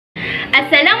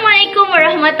Assalamualaikum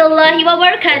warahmatullahi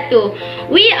wabarakatuh.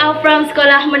 We are from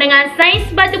Sekolah Menengah Sains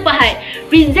Batu Pahat,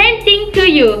 presenting to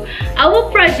you our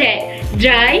project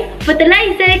Dry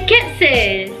Fertilizer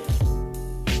Capsule.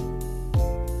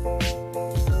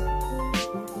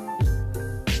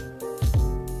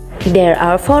 There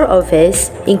are 4 of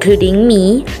us, including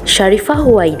me, Sharifah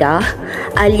Huwaidah,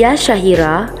 Alia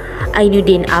Shahira,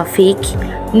 Ainuddin Afiq,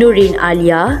 Nurin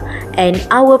Alia, and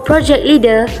our project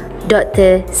leader,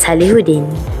 Dr. Salihuddin.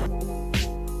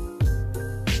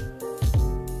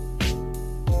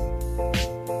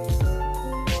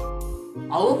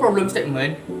 Our problem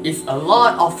statement is a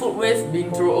lot of food waste being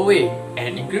thrown away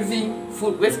and increasing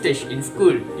food wastage in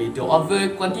school due to over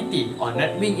quantity or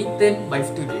not being eaten by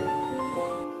students.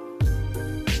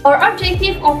 Our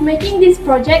objective of making this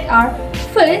project are: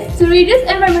 first, to reduce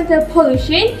environmental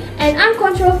pollution and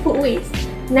uncontrolled food waste.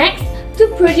 Next, to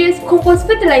produce compost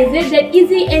fertilizer that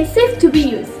easy and safe to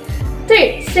be used.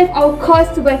 Third, save our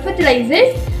cost to buy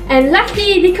fertilizers. And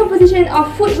lastly, decomposition of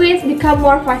food waste become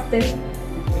more faster.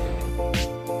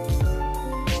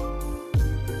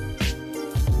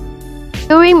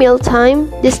 During mealtime,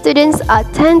 the students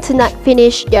tend to not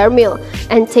finish their meal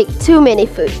and take too many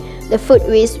food. The food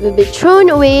waste will be thrown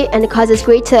away and causes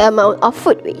greater amount of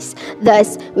food waste.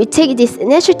 Thus, we take this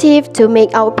initiative to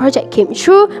make our project come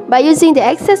true by using the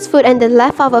excess food and the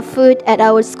leftover food at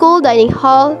our school dining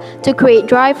hall to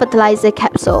create dry fertilizer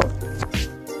capsule.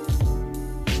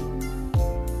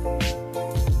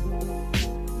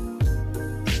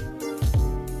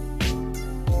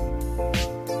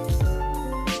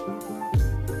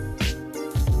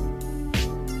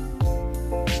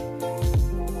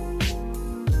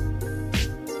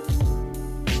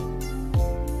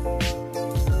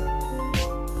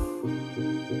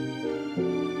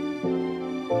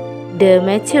 The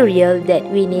material that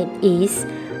we need is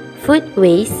food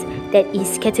waste that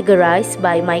is categorized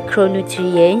by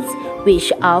micronutrients, which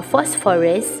are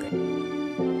phosphorus,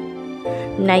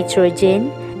 nitrogen,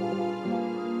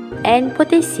 and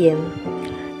potassium.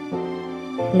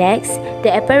 Next,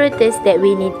 the apparatus that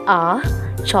we need are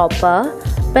chopper,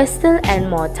 pestle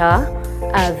and mortar,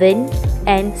 oven,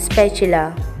 and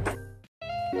spatula.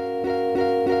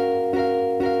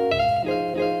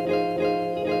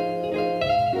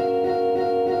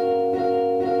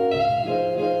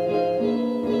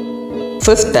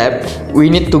 First step,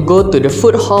 we need to go to the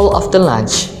food hall after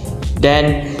lunch.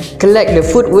 Then, collect the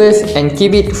food waste and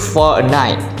keep it for a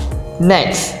night.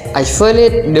 Next,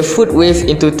 isolate the food waste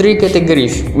into 3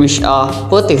 categories, which are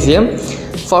potassium,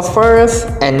 phosphorus,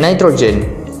 and nitrogen.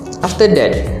 After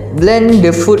that, blend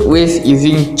the food waste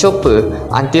using chopper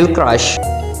until crushed.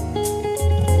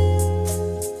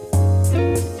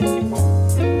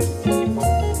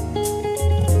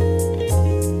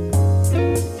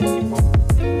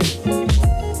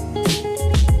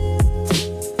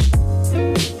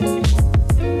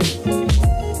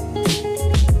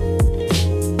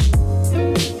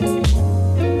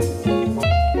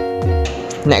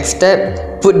 Next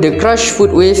step, put the crushed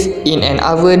food waste in an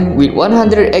oven with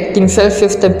 118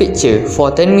 Celsius temperature for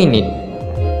 10 minutes.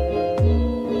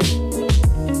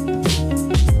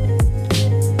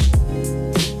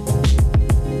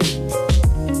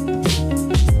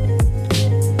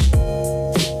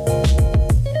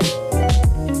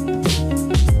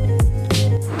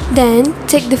 Then,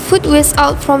 take the food waste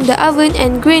out from the oven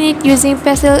and grind it using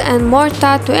pestle and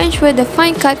mortar to ensure the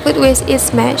fine cut food waste is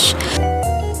smashed.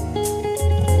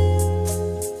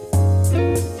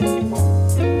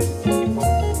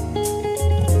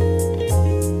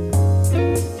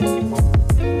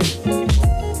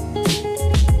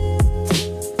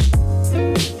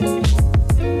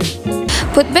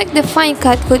 Put back the fine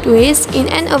cut food waste in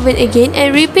an oven again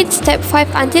and repeat step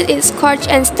 5 until it's scorched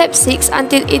and step 6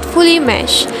 until it fully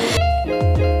mashed.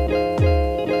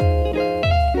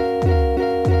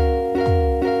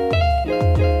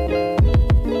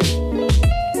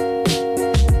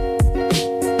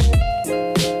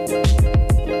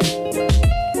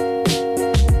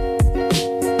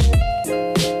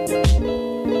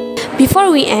 Before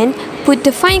we end, put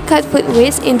the fine cut food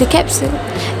waste in the capsule.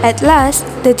 At last,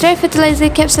 the dry fertilizer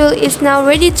capsule is now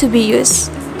ready to be used.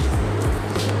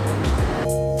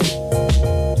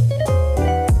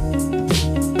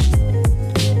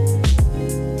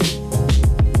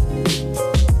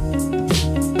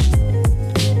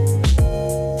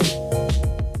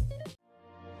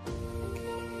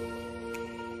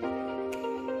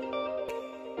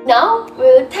 Now, we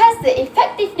will test the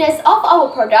effectiveness of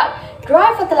our product,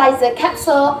 dry fertilizer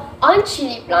capsule, on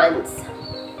chili plants.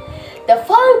 The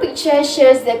following picture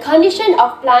shows the condition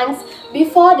of plants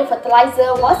before the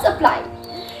fertilizer was applied.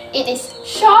 It is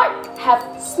short,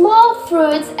 have small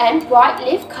fruits and bright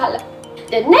leaf color.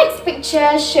 The next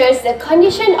picture shows the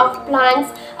condition of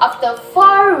plants after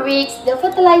 4 weeks the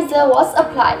fertilizer was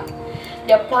applied.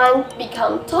 The plant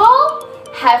become tall,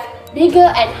 have bigger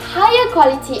and higher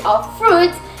quality of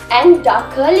fruits and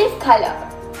darker leaf color.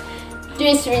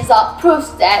 This result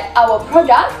proves that our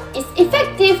product is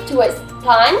effective towards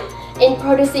plant in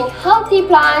producing healthy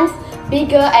plants,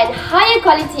 bigger and higher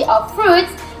quality of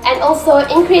fruits, and also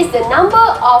increase the number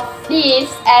of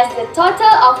leaves as the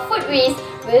total of food waste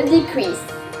will decrease.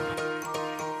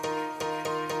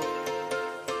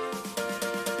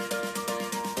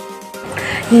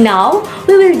 Now,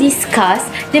 we will discuss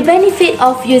the benefit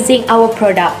of using our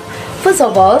product. First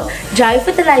of all, dry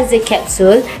fertilizer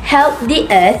capsule help the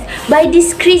earth by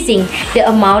decreasing the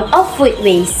amount of food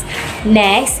waste.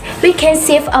 Next, we can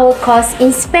save our cost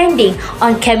in spending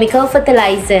on chemical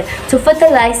fertilizer to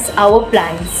fertilize our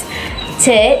plants.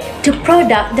 Third, the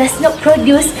product does not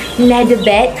produce neither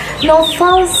bad nor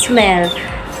foul smell,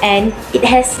 and it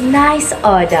has nice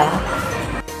odor.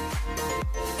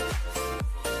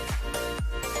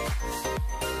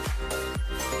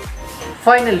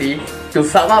 Finally, to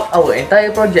sum up our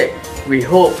entire project, we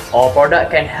hope our product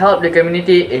can help the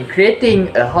community in creating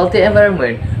a healthy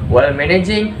environment while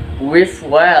managing waste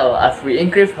well as we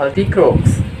increase healthy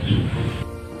crops.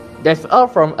 That's all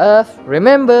from us.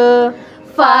 Remember,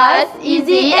 Fast,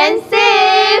 easy and safe!